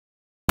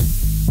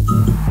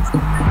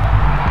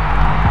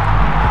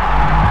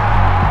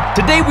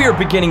Today we are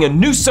beginning a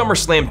new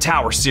SummerSlam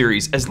Tower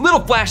series as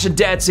Little Flash and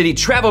Dad City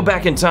travel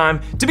back in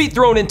time to be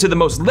thrown into the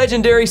most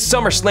legendary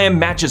SummerSlam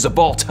matches of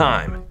all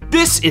time.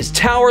 This is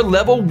Tower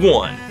Level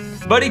 1.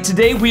 Buddy,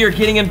 today we are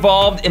getting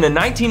involved in a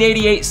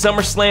 1988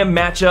 SummerSlam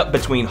matchup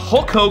between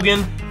Hulk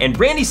Hogan and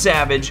Randy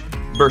Savage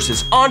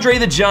versus Andre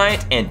the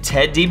Giant and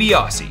Ted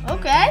DiBiase.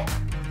 Okay.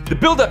 The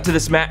build-up to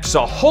this match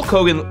saw Hulk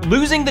Hogan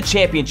losing the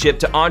championship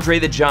to Andre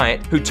the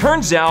Giant, who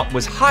turns out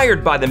was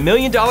hired by the $1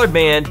 Million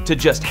Man to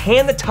just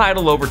hand the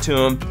title over to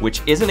him,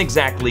 which isn't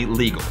exactly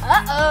legal.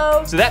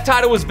 Uh-oh. So that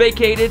title was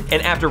vacated,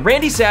 and after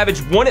Randy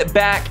Savage won it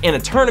back in a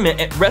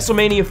tournament at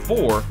WrestleMania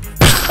 4,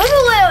 There's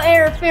a little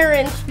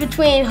interference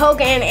between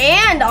Hogan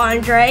and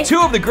Andre.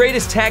 two of the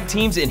greatest tag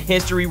teams in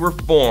history were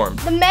formed.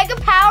 The Mega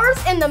Powers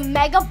and the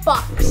Mega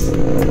Bucks.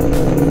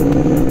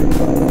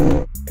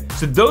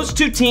 So those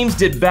two teams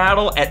did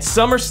battle at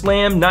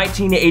SummerSlam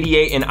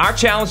 1988, and our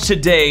challenge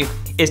today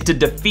is to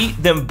defeat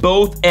them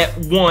both at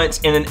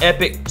once in an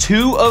epic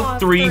 2 of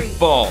 3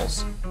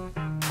 falls,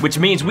 which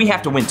means we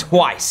have to win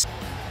twice.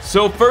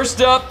 So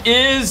first up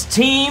is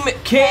Team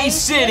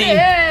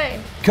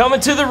KidCity coming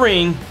to the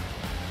ring.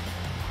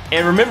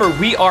 And remember,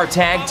 we are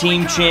tag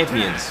team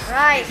champions.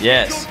 Right.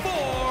 Yes.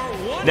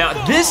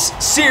 Now this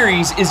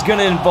series is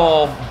gonna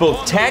involve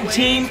both tag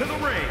team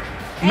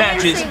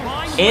matches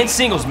and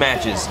singles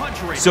matches.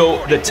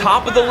 So the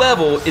top of the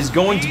level is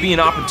going to be an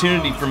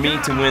opportunity for me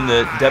to win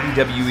the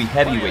WWE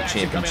Heavyweight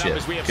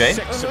Championship, okay?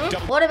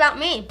 What about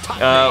me?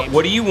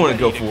 What do you want to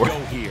go for?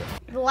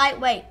 The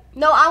lightweight.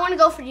 No, I want to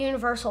go for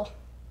Universal.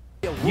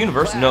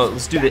 Universal? No,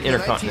 let's do the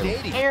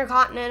Intercontinental.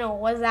 Intercontinental,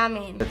 what does that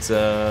mean? That's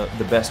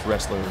the best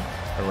wrestler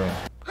around.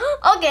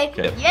 Okay.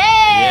 Okay. Yay!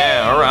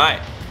 Yeah, all right.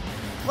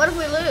 What if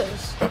we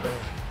lose?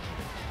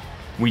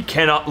 We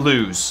cannot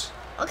lose.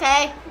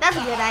 Okay, that's a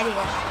good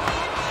idea.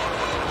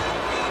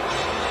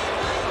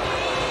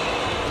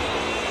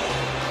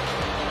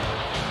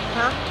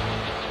 Huh?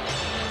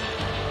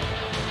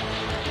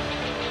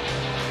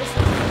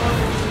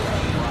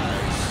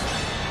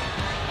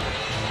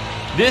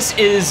 This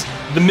is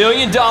the $1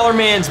 Million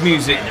Man's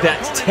music.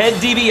 That's Ted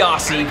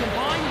DiBiase.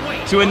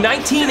 So in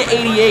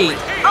 1988,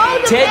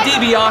 Ted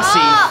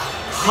DiBiase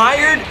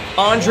hired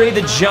Andre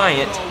the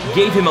Giant,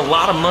 gave him a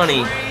lot of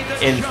money,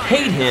 and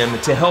paid him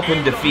to help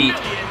him defeat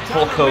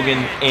Hulk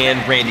Hogan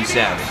and Randy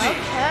Savage. Okay.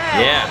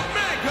 Yeah.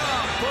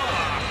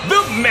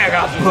 The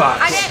Mega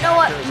Bucks. I didn't know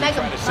what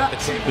Mega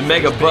Bucks. The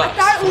Mega I Bucks.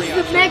 thought it was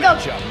the Mega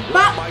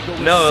Bucks.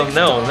 No.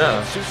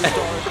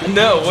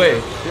 No way.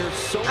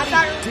 I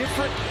thought it was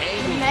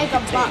the Mega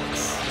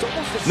Bucks.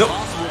 No.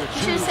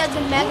 You should have said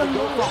the Mega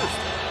Moolah.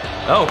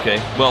 Oh, okay.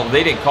 Well,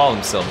 they didn't call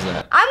themselves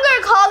that. I'm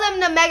gonna call them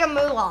the Mega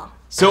Moolah.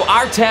 So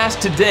our task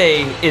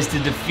today is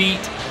to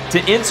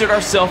insert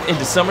ourselves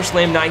into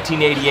SummerSlam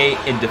 1988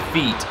 and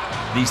defeat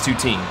these two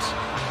teams.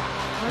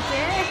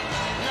 Okay.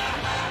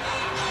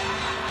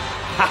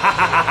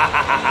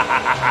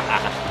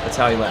 That's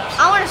how he laughs.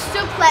 I want to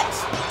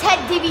suplex Ted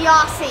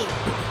DiBiase.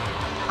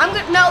 I'm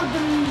gonna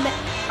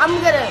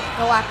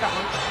go after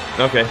him.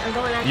 Okay. I'm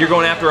going after You're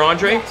going after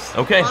Andre? Yes.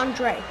 Okay.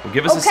 Andre. Well,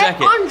 give us a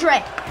second.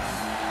 Andre.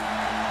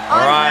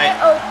 All right.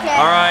 Okay.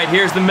 All right,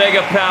 here's the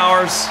Mega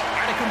Powers.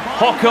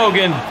 Hulk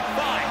Hogan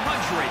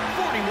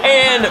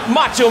and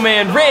Macho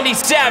Man Randy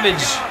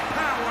Savage.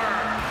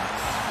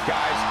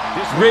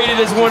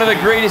 Rated as one of the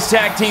greatest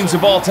tag teams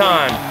of all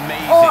time.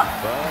 Or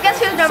guess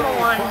who's number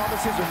 1?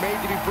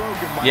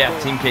 Yeah,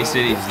 Team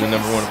KidCity is the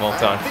number 1 of all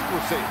time.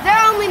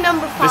 They're only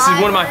number 5. This is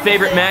one of my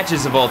favorite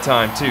matches of all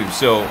time too,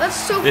 so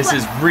this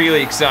is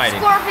really exciting.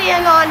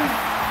 Scorpion on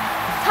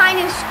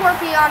Tiny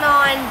Scorpion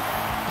on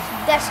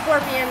Death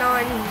Scorpion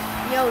on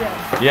Yoda.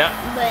 Yeah.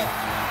 But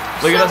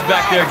look at us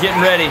back there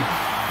getting ready.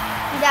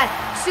 Dad,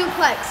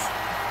 suplex.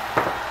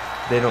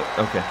 They don't,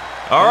 okay.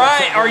 All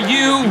right, are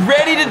you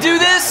ready to do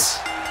this?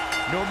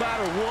 No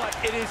matter what,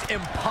 it is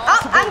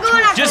impossible. I'm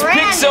going after Just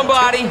Randy. pick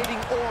somebody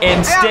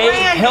and stay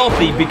Randy.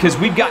 healthy because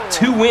we've got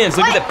 2 wins.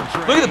 Look at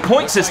the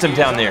point system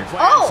down there.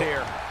 Oh.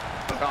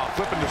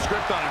 Flipping the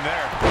script on him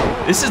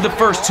there. This is the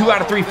first 2 out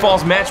of 3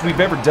 falls match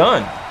we've ever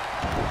done.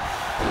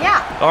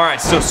 Yeah. All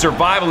right, so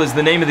survival is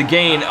the name of the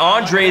game.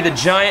 Andre the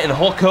Giant and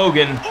Hulk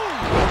Hogan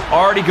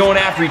already going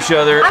after each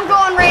other. I'm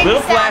going Randy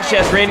Little Flash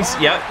Savage. has Randy,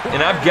 yep,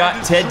 and I've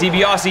got Ted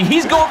DiBiase.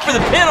 He's going for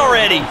the pin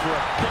already.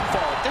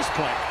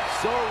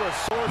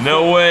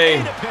 No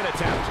way.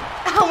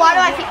 Why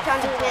do I keep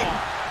trying to pin?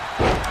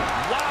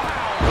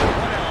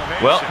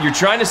 Well, you're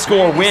trying to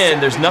score a win.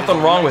 There's nothing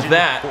wrong with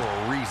that.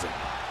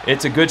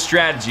 It's a good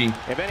strategy.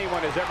 If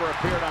anyone has ever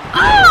appeared on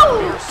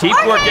Keep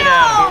working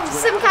at him.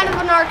 Some kind of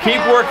an RKO.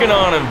 Keep working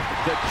on him.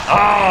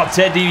 Oh,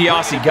 Ted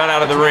DiBiase got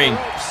out of the ring.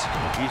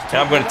 Now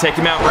I'm going to take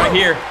him out right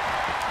here.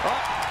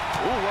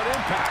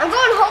 I'm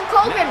going Hulk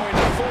Hogan.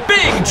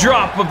 Big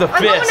drop of the I'm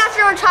going fist.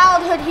 after our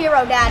childhood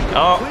hero, Dad.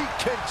 Oh,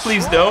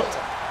 please don't.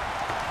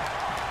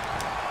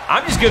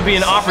 I'm just going to be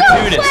an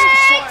opportunist.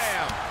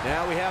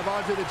 Now we have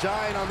Andre the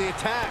Giant on the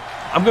attack.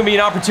 I'm going to be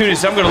an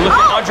opportunist. I'm going to look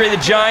at Andre the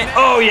Giant.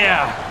 Oh,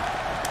 yeah.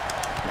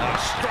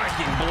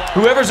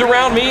 Whoever's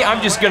around me,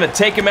 I'm just going to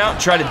take him out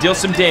and try to deal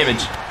some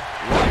damage.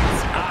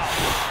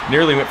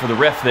 Nearly went for the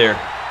ref there.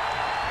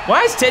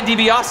 Why is Ted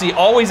DiBiase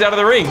always out of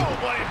the ring?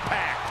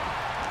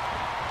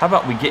 How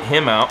about we get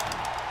him out?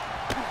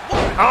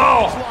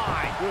 Oh!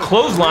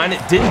 Clothesline,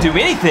 it didn't do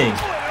anything.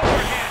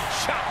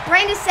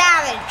 Randy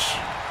Savage.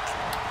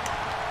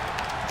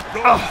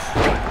 Oh.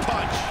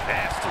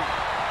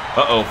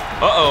 Uh-oh.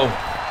 Uh-oh.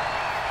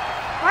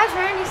 Why is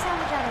Randy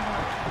Savage out of it?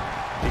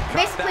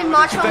 Basically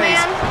Macho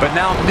Man. But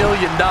now $1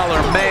 Million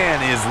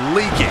Man is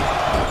leaking.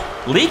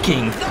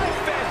 Leaking?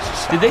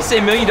 Did they say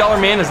 $1 Million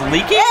Man is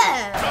leaking?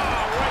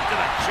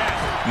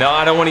 Yeah. No,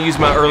 I don't want to use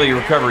my early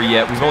recovery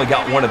yet. We've only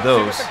got one of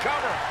those.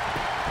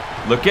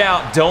 Look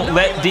out. Don't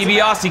let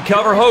DiBiase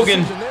cover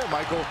Hogan.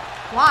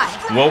 Why?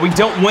 Well, we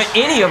don't want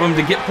any of them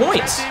to get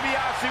points.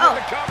 Oh.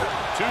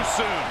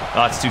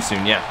 Oh, it's too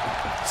soon, yeah.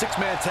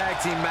 Six-man tag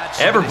team match.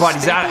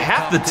 Everybody's out.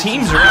 Half the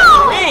teams are out of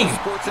the ring.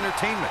 Sports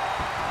entertainment.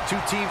 Two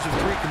teams of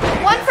three.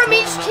 One from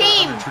each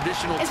team.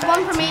 It's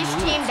one from each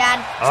team, Dad.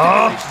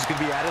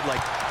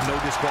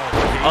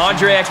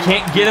 Andre, I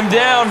can't get him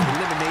down.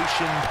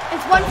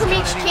 It's one from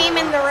each team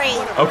in the ring.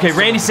 Okay,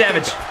 Randy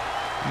Savage.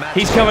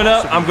 He's coming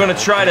up. I'm going to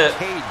try to...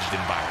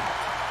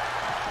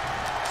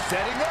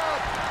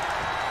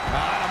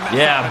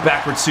 Yeah,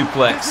 backward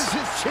suplex.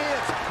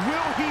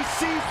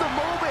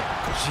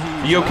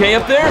 You okay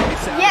up there?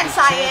 Yes,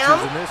 I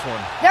am.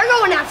 They're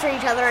going after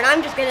each other, and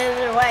I'm just getting in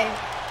their way.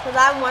 Because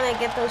I want to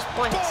get those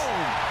points.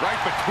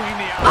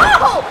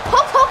 Oh!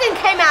 Hulk Hogan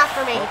came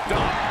after me.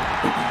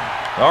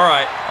 All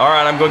right,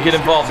 I'm going to get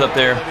involved up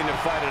there.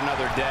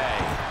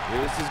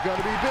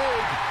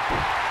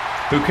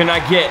 Who can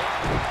I get?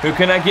 Who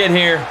can I get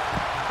here?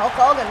 Hulk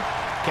Hogan.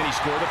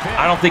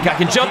 I don't think I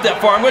can jump that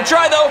far. I'm going to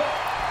try, though.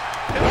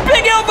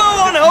 Big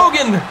elbow on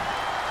Hogan.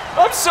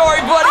 I'm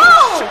sorry, buddy.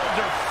 Oh!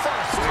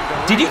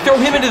 Did you throw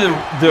him into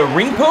the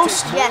ring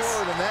post?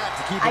 Yes,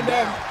 I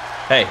did.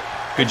 Hey,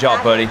 good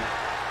job, buddy.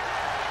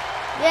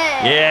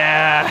 Yeah.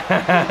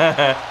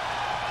 Yeah.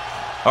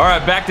 All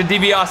right, back to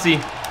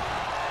DiBiase.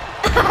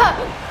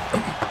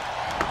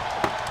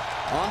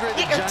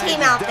 Get your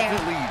team out there.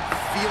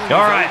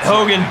 All right,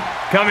 Hogan,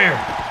 come here.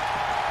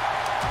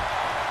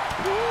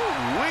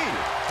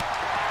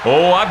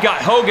 Oh, I've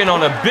got Hogan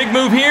on a big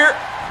move here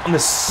on the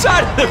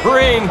side of the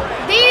ring.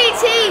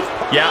 DDT.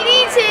 Yeah,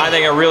 DDT. I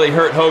think I really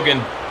hurt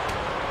Hogan.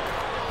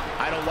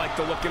 I don't like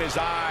the look in his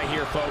eye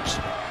here, folks.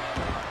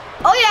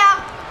 Oh, yeah.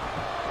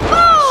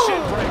 Boom.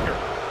 Shin breaker.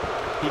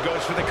 He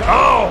goes for the cover.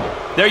 Oh,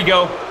 there you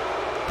go.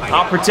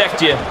 I'll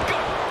protect you.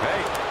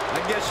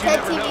 Ted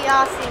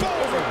DiBiase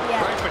isn't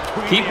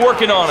yet. Keep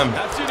working on him.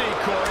 That's unique,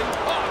 Corey.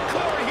 Oh,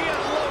 Corey, he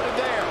unloaded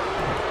there.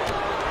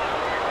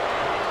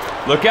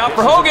 Look out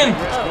for Hogan.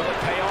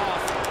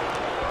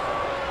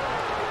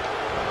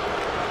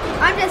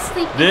 I'm just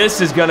sleeping. This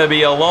is going to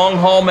be a long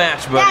haul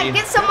match, buddy. Dad,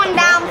 get someone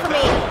down for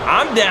me.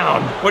 I'm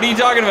down. What are you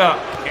talking about?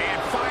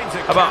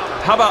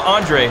 How about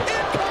Andre?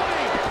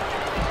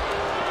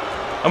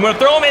 I'm going to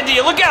throw him into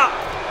you. Look out.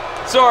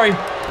 Sorry.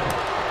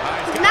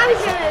 Now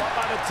he's gonna.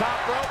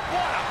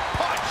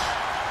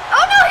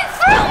 Oh no, he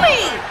threw me!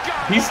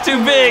 He's too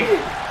big. He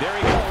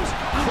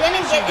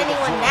didn't get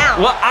anyone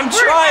down. Well, I'm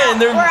trying.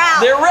 We're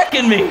out. They're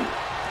wrecking me.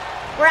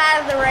 We're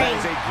out of the ring.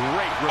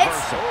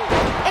 It's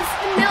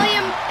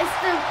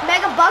the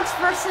Mega Bucks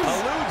versus.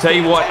 Tell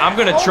you what, I'm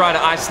gonna try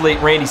to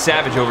isolate Randy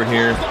Savage over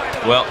here.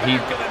 Well, he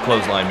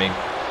clotheslined me.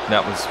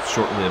 That was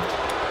short-lived.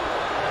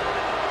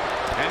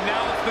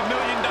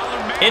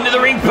 Into the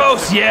ring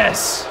post,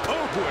 yes.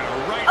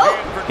 Oh.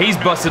 He's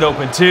busted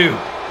open too.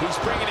 He's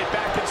bringing it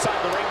back inside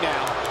the ring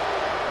now.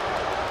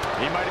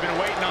 He might have been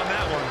waiting on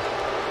that one.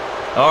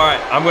 All right,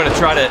 I'm gonna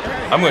try to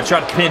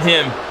pin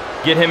him,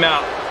 get him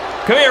out.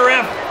 Come here,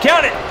 ref.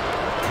 Count it.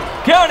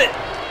 Count it.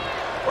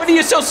 What are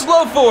you so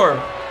slow for?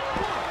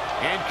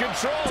 And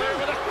control there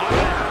with it.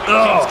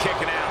 Oh, he's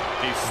kicking out.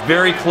 He's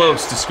very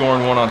close to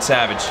scoring one on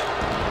Savage.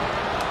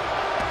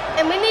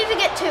 And we need to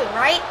get 2,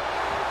 right?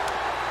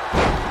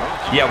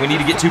 Yeah, we need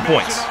to get 2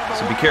 points,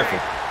 so be careful.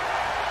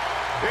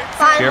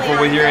 Finally, Careful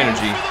with your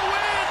energy.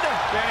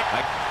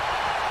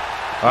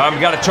 I've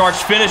got a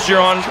charged finisher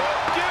on.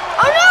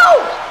 Oh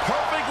no!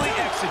 perfectly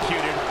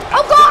executed.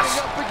 Oh gosh!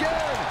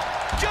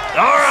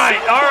 All right,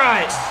 all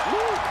right.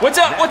 What's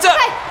up? What's up?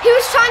 Hey, he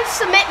was trying to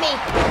submit me.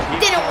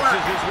 Didn't work.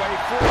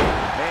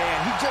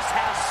 Man, he just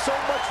has so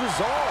much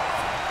resolve.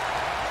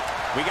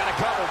 We got a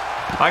cover.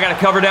 I got a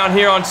cover down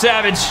here on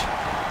Savage.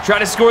 Try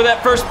to score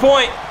that first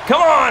point.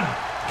 Come on.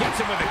 1,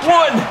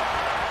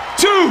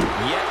 2,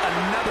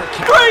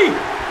 3.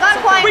 Got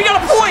a point. We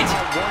got a point.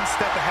 One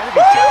step ahead of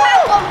You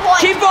have 1 point.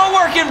 Keep on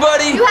working,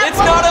 buddy. You have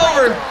It's 1 not point.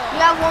 over.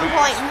 You have 1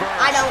 point.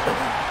 I don't.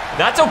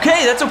 That's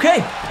okay. That's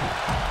okay.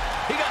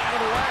 He got out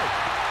of the way.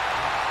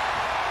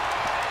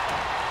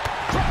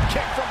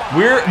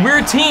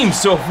 We're a team,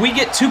 so if we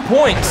get 2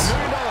 points.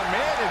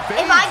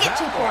 If I get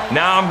 2 points.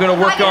 Now I'm gonna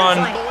work on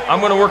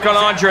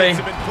Andre.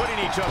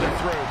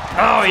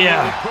 Oh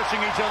yeah. Pushing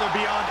each other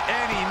beyond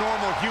any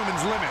normal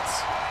human's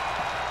limits.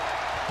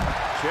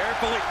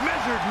 Carefully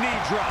measured knee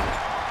drop.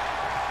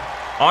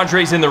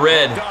 Andre's in the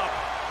red.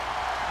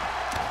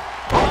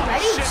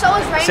 Ready? So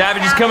is Randy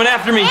Savage is coming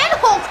after me. And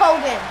Hulk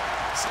Hogan.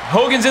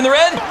 Hogan's in the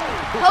red.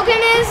 Hogan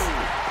is.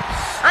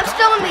 I'm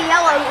still in the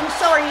yellow, and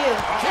so are you.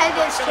 Ted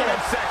is too.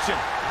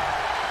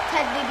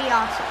 Ted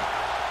DiBiase.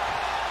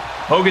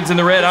 Hogan's in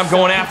the red. I'm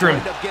going after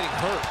him.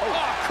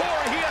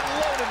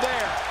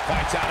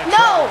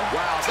 No,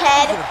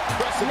 Ted.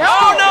 No.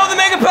 Oh no, the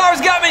Mega Powers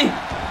got me.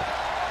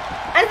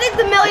 I think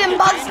the Million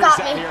Bucks got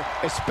me.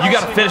 You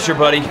got to finish her,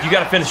 buddy. You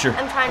got to finish her.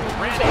 I'm trying to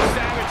use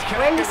it.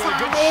 Randy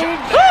Savage.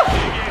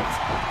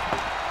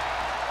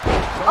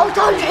 Oh,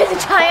 Andre the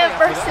Giant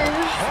versus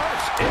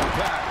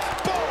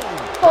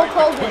Hulk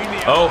Hogan.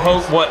 Oh,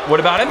 what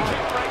about him?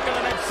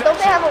 Don't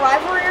they have a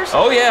rivalry or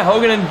something? Oh yeah,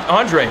 Hogan and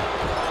Andre.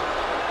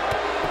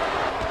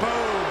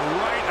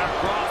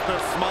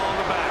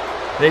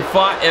 They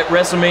fought at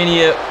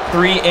WrestleMania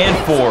 3 and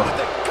 4.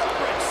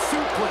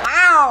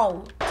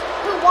 Wow.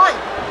 Who won?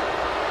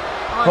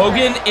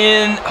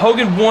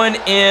 Hogan won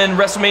in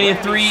WrestleMania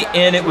 3,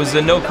 and it was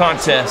a no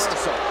contest.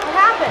 What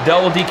happened?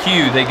 Double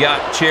DQ. They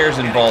got chairs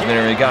involved in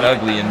it. It got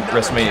ugly in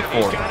WrestleMania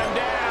 4.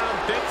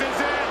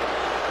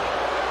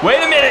 Wait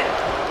a minute.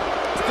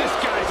 This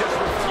guy just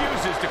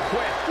refuses to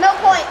quit. No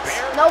points.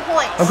 No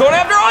points. I'm going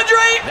after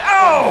Andre.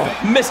 Oh,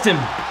 missed him.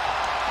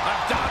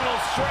 Abdominal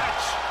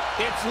stretch.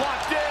 It's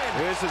locked in.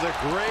 This is a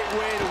great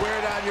way to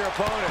wear down your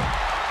opponent.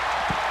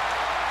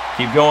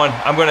 Keep going.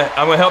 I'm gonna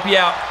help you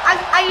out.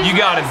 You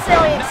got him.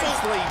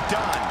 Nicely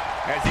done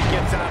as he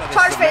gets out of this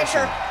Charge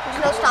finisher.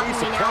 There's no stopping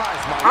me now.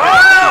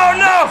 Oh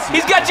no!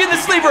 He's got you in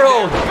the sleeper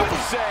hold.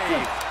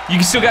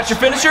 You still got your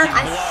finisher?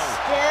 I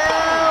still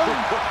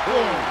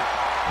do.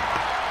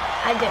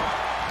 I do.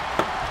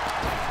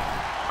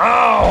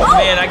 Oh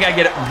man, I gotta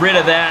get rid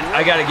of that.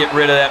 I gotta get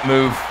rid of that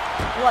move.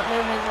 What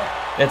move is it?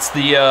 That's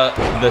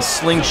the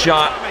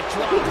slingshot.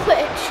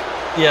 Glitch.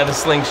 Yeah, the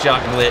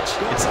slingshot glitch.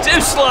 It's too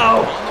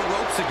slow. On the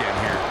ropes again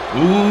here.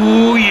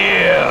 Ooh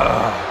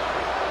yeah.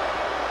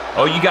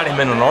 Oh, you got him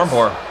in an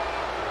armbar.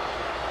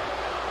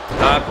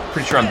 I'm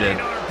pretty sure I'm dead.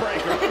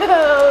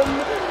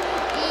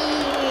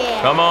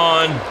 Yeah. Come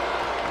on.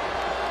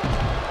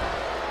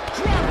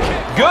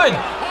 Good.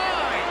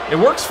 It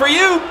works for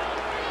you.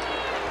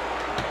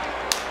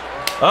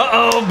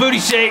 Uh-oh, booty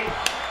shake.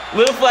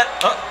 Little flat.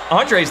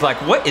 Andre's like,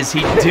 what is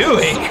he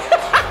doing?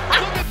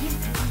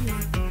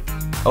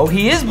 Oh,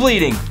 he is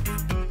bleeding.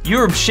 You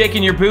were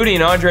shaking your booty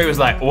and Andre was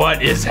like,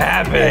 what is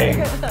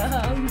happening?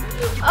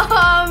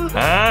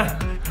 Huh?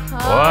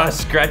 Oh,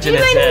 scratching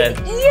his head.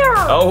 Ear.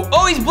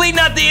 Oh, he's bleeding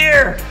out the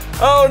ear.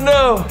 Oh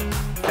no.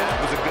 That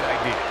was a good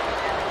idea.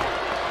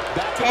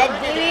 Ted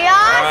DiBiase.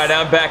 All right,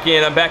 I'm back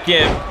in.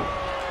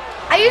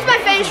 I used my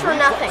face for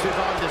nothing.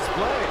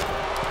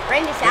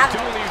 Randy Savage.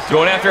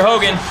 Going after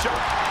Hogan.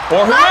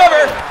 Or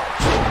whoever.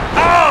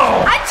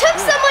 Oh! I took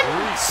someone.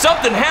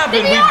 Something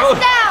happened.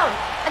 DiBiase down.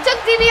 I took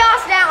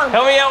DiBiase down.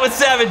 Help me out with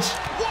Savage.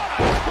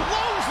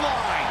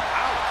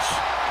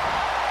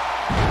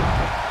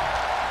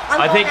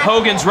 I think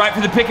Hogan's right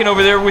for the picking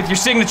over there with your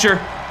signature.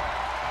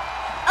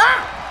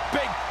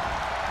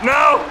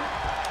 No!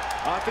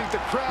 I think the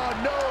crowd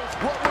knows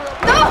what we're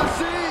about to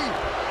see.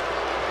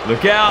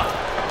 Look out.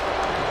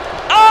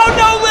 Oh,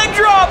 no leg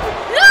drop!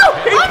 No!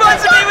 He's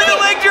busting me with a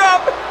leg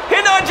drop!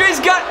 And Andre's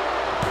got...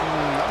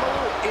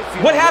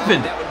 What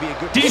happened?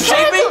 Did you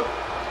shake me?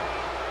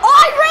 Oh,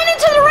 I ran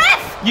into the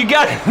ref! You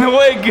got it in the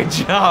way, good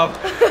job.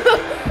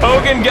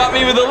 Hogan got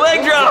me with a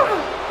leg drop.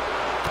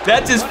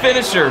 That's his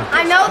finisher.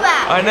 I know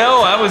that. I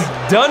know, I was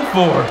done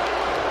for.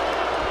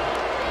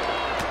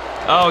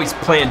 Oh, he's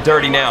playing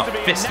dirty now.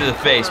 Fist to the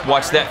face.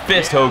 Watch that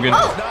fist, Hogan.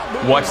 Oh.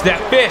 Watch that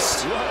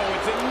fist. Whoa,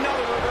 it's another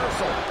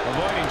reversal.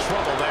 Avoiding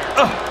trouble there.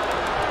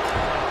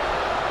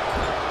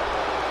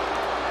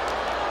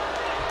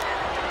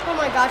 Oh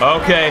my gosh.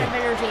 Okay.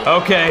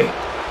 Okay.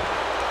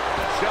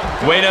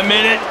 Wait a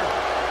minute.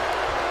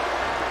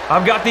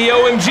 I've got the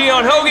OMG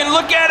on Hogan.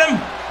 Look at him.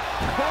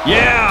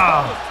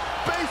 Yeah.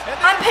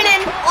 I'm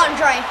pinning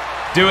Andre.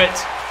 Do it.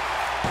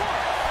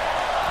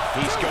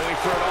 He's going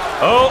for it all.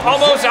 Oh,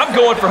 almost. I'm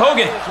going for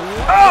Hogan.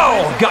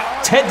 Oh,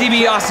 got Ted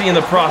DiBiase in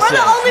the We're process.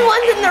 the only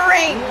ones in the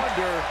ring.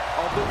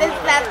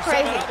 That's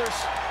crazy.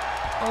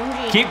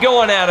 OMG. Keep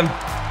going, Adam.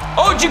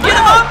 Oh, did you get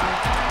him up?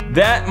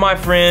 That, my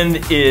friend,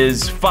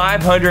 is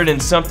 500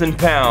 and something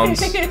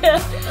pounds.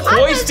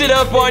 Hoisted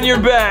up on your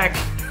back.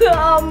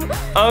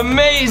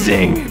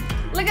 Amazing.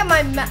 Look at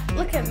my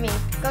look at me.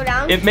 Go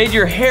down. It made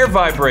your hair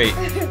vibrate.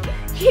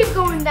 Keep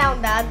going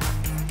down, Dad.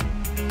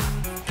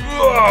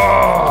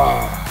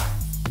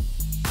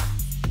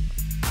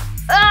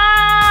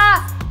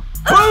 Ah!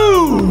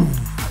 Boom!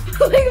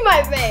 Look at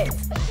my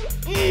face.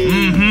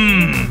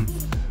 Mm-hmm.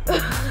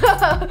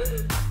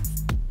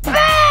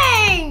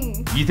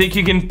 Bang! You think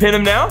you can pin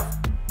him now?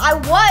 I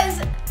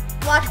was.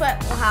 Watch what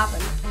will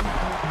happen.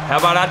 How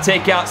about I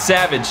take out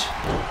Savage?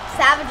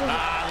 Savage will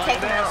take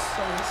him out,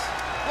 please.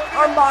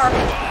 Or Mark.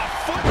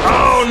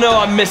 Oh no,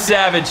 I missed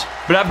Savage.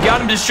 But I've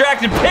got him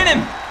distracted. Pin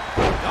him!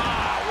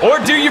 Or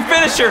do your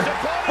finisher.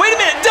 Wait a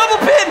minute, double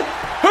pin!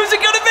 Who's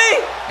it gonna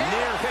be?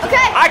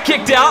 Okay. I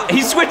kicked out.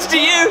 He switched to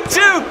you,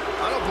 too.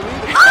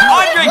 Oh,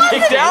 Andre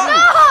kicked out.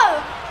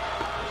 No!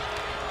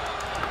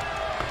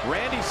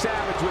 Randy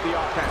Savage with the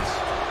offense.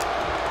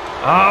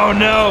 Oh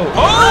no!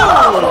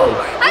 Oh!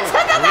 I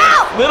took him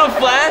out! Little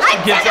Flash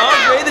gets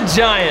Andre the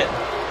Giant.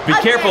 Be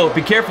careful,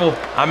 be careful.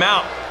 I'm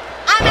out.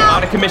 I'm out.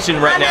 Out of commission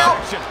right now.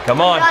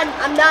 Come on.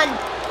 I'm done.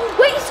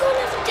 Wait, he's going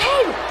after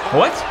 10.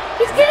 What?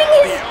 He's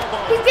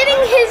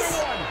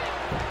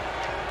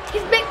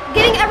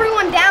getting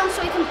everyone down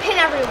so he can pin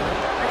everyone.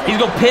 He's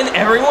gonna pin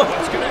everyone?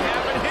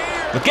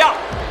 Look out!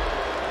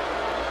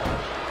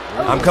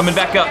 I'm coming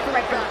back up.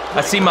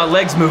 I see my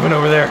legs moving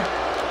over there.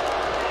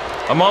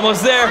 I'm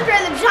almost there. Andre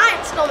the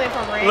Giant stole me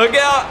from Randy. Look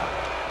out!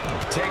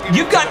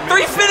 You got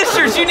 3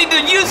 finishers. You need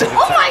to use it.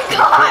 Oh my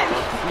God!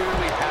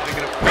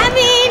 I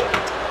mean,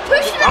 who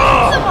should I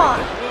use them on?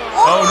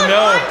 Oh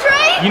no!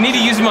 Andre? You need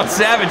to use them on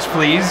Savage,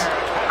 please.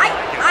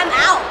 I'm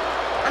out.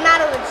 I'm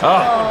out of the team.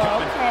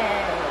 Oh,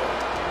 okay.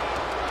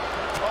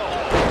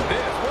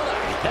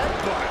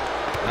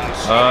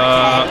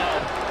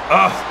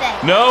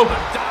 No!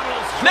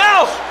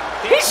 No!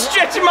 He's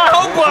stretching my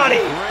whole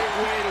body.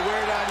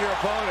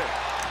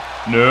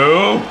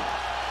 No!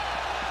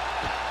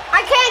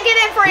 I can't get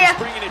in for you.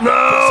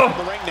 No!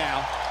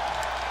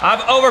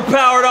 I've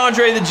overpowered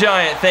Andre the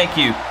Giant. Thank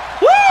you.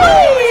 Woo!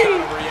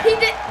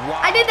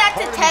 I did that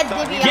to Ted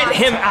DiBiase. Get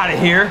him out of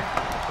here.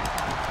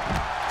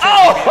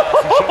 Oh!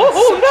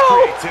 No!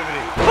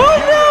 Oh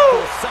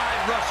no!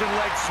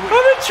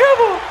 I'm in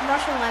trouble.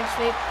 Russian leg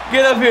sweep.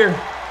 Get up here.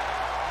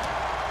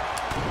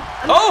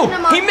 Oh!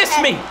 He missed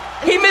me.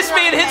 He missed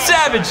me and hit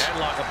Savage.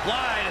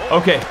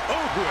 Okay.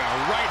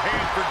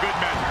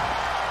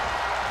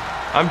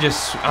 I'm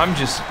just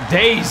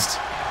dazed.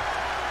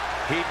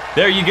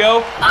 There you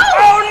go.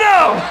 Oh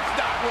no!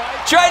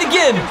 Try it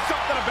again.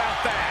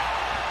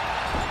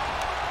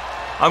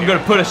 I'm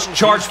gonna put a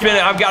charge pin.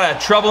 I've got a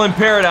Trouble in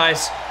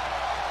Paradise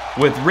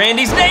with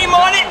Randy's name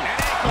on it.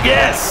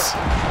 Yes.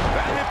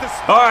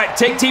 All right,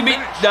 take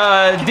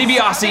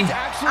DiBiase.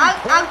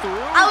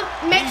 I'll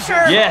make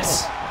sure.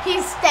 Yes. He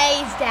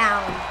stays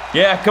down.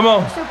 Yeah, come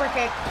on. Super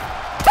kick.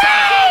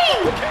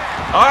 Bang!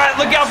 All right,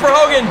 look out for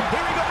Hogan.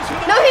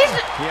 No, he's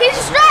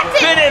distracted.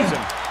 Fit him.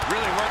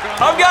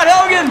 I've got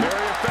Hogan.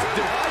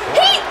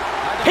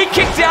 He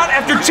kicked out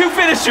after 2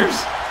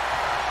 finishers.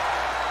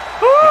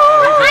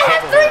 I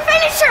have 3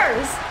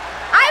 finishers.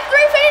 I have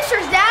 3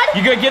 finishers, Dad. You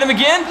gonna get him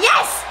again?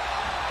 Yes.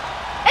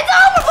 It's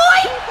over,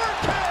 boy.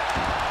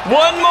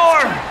 1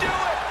 more.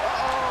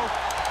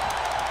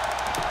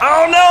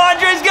 Oh no,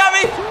 Andre's got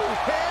me.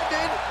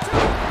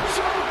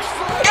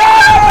 Oh,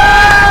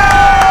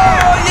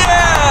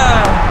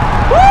 yeah!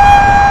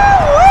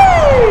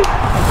 Woo!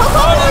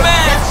 What a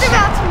match! Just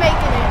about to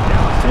make it.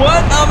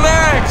 What a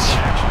match!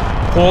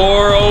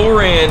 Poor old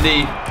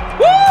Randy.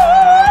 Woo!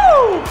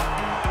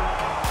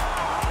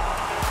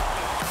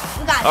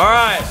 All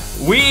right,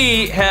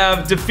 we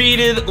have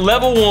defeated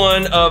level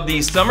 1 of the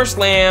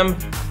SummerSlam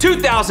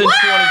 2020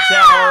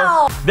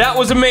 Tower. That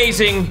was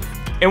amazing,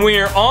 and we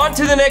are on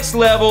to the next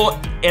level.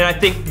 And I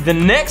think the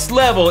next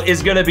level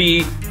is going to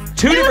be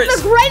It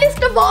was the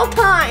greatest of all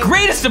time.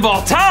 Greatest of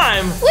all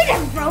time? We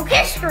just broke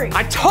history.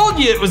 I told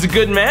you it was a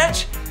good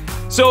match.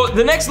 So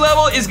the next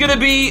level is gonna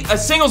be a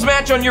singles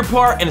match on your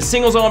part and a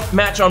singles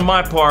match on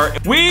my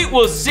part. We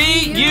will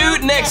see you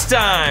next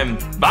time.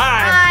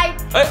 Bye.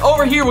 Bye.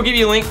 Over here, we'll give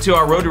you a link to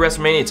our Road to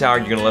WrestleMania tower.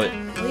 You're gonna love it.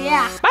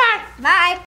 Yeah. Bye. Bye.